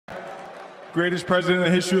Greatest president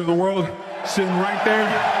in the history of the world, sitting right there.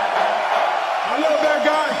 I love that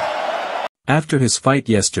guy. After his fight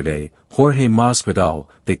yesterday, Jorge Masvidal,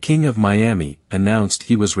 the King of Miami, announced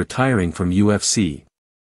he was retiring from UFC.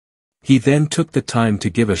 He then took the time to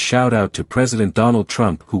give a shout-out to President Donald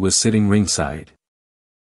Trump, who was sitting ringside.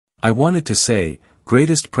 "I wanted to say,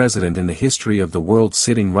 greatest president in the history of the world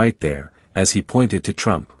sitting right there," as he pointed to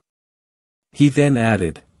Trump. He then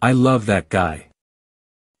added, "I love that guy.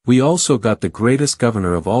 We also got the greatest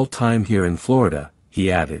governor of all time here in Florida,"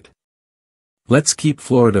 he added. "Let's keep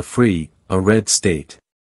Florida free, a red state."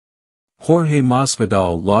 Jorge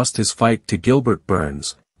Masvidal lost his fight to Gilbert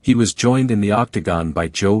Burns. He was joined in the octagon by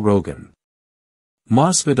Joe Rogan.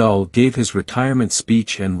 Masvidal gave his retirement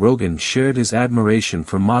speech and Rogan shared his admiration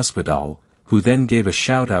for Masvidal, who then gave a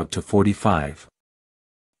shout-out to 45.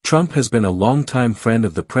 Trump has been a longtime friend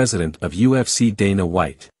of the president of UFC Dana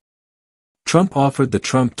White. Trump offered the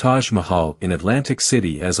Trump Taj Mahal in Atlantic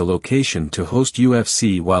City as a location to host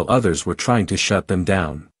UFC while others were trying to shut them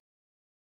down.